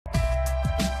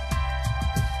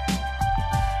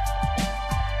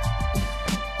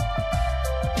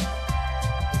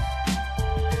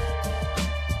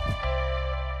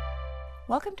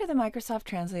Welcome to the Microsoft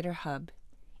Translator Hub.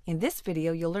 In this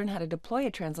video, you'll learn how to deploy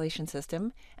a translation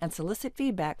system and solicit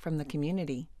feedback from the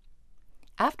community.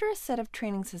 After a set of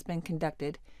trainings has been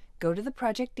conducted, go to the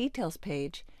Project Details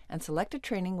page and select a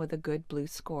training with a good blue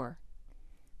score.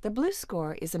 The blue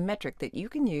score is a metric that you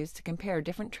can use to compare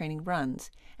different training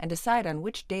runs and decide on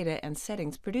which data and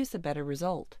settings produce a better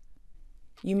result.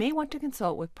 You may want to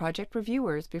consult with project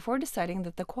reviewers before deciding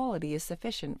that the quality is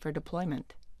sufficient for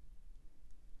deployment.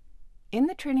 In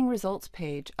the Training Results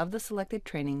page of the selected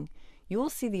training, you will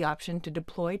see the option to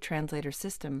deploy translator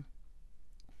system.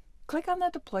 Click on the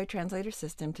Deploy Translator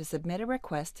System to submit a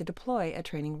request to deploy a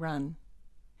training run.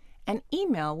 An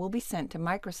email will be sent to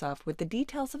Microsoft with the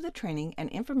details of the training and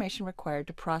information required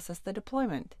to process the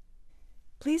deployment.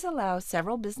 Please allow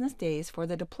several business days for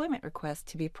the deployment request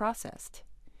to be processed.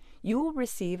 You will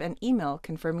receive an email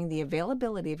confirming the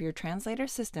availability of your translator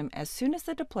system as soon as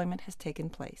the deployment has taken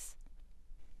place.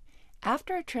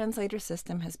 After a translator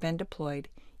system has been deployed,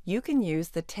 you can use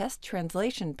the Test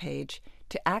Translation page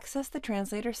to access the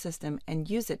translator system and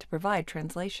use it to provide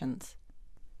translations.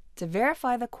 To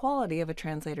verify the quality of a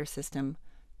translator system,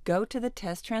 go to the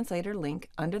Test Translator link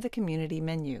under the Community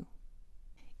menu.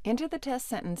 Enter the test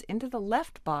sentence into the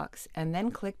left box and then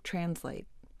click Translate.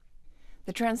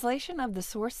 The translation of the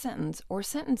source sentence or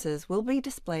sentences will be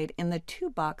displayed in the To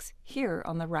box here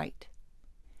on the right.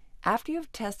 After you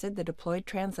have tested the deployed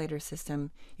translator system,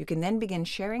 you can then begin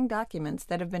sharing documents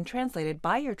that have been translated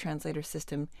by your translator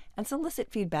system and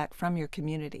solicit feedback from your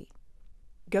community.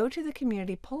 Go to the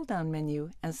Community pull-down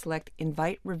menu and select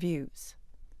Invite Reviews.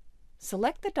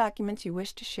 Select the documents you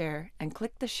wish to share and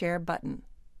click the Share button.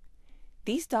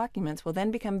 These documents will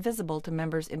then become visible to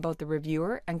members in both the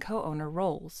reviewer and co-owner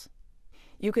roles.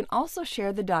 You can also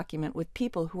share the document with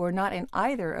people who are not in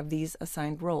either of these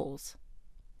assigned roles.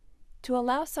 To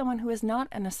allow someone who is not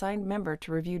an assigned member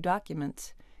to review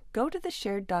documents, go to the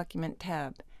Shared Document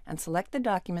tab and select the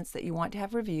documents that you want to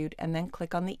have reviewed and then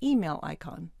click on the email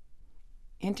icon.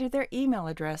 Enter their email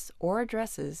address or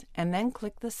addresses and then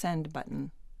click the Send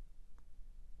button.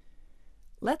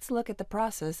 Let's look at the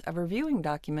process of reviewing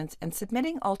documents and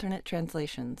submitting alternate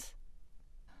translations.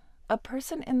 A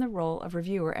person in the role of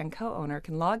reviewer and co-owner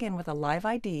can log in with a live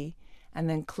ID and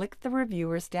then click the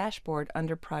reviewer's dashboard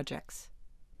under Projects.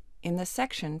 In the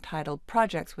section titled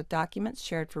Projects with Documents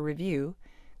Shared for Review,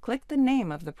 click the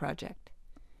name of the project.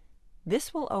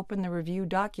 This will open the Review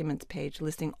Documents page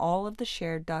listing all of the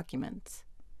shared documents.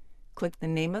 Click the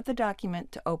name of the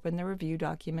document to open the Review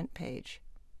Document page.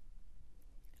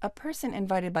 A person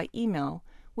invited by email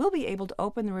will be able to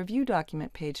open the Review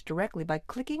Document page directly by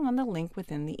clicking on the link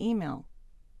within the email.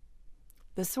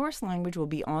 The source language will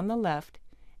be on the left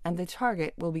and the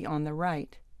target will be on the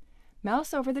right.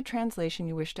 Mouse over the translation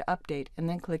you wish to update and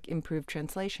then click Improve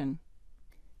Translation.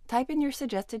 Type in your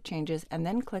suggested changes and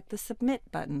then click the Submit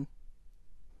button.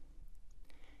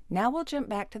 Now we'll jump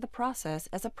back to the process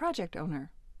as a project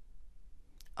owner.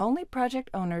 Only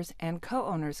project owners and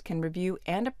co-owners can review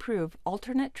and approve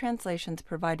alternate translations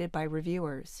provided by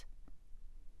reviewers.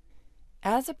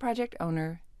 As a project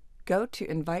owner, go to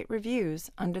Invite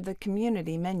Reviews under the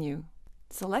Community menu.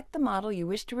 Select the model you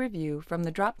wish to review from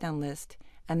the drop-down list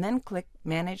and then click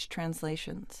Manage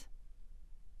Translations.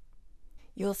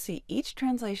 You'll see each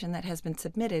translation that has been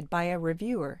submitted by a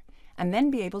reviewer and then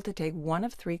be able to take one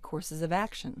of three courses of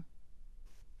action.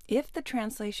 If the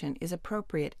translation is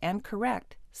appropriate and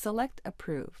correct, select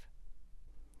Approve.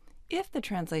 If the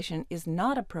translation is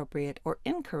not appropriate or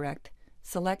incorrect,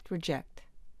 select Reject.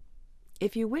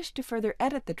 If you wish to further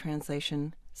edit the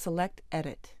translation, select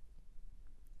Edit.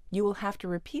 You will have to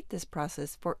repeat this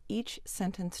process for each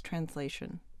sentence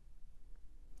translation.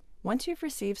 Once you've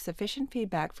received sufficient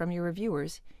feedback from your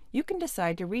reviewers, you can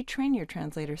decide to retrain your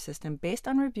translator system based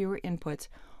on reviewer inputs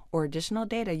or additional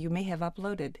data you may have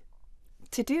uploaded.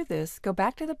 To do this, go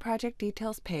back to the Project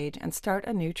Details page and start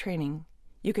a new training.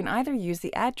 You can either use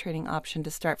the Add Training option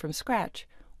to start from scratch,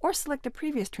 or select a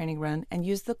previous training run and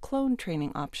use the Clone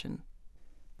Training option.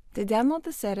 To download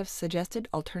the set of suggested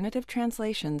alternative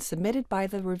translations submitted by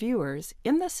the reviewers,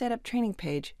 in the Setup Training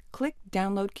page, click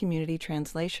Download Community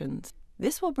Translations.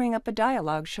 This will bring up a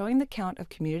dialog showing the count of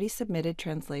community-submitted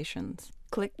translations.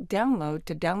 Click Download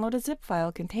to download a zip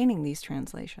file containing these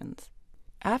translations.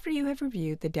 After you have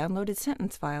reviewed the downloaded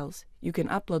sentence files, you can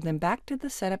upload them back to the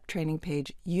Setup Training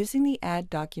page using the Add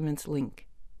Documents link.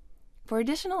 For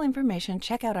additional information,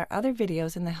 check out our other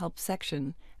videos in the Help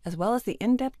section, as well as the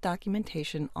in-depth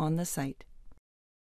documentation on the site.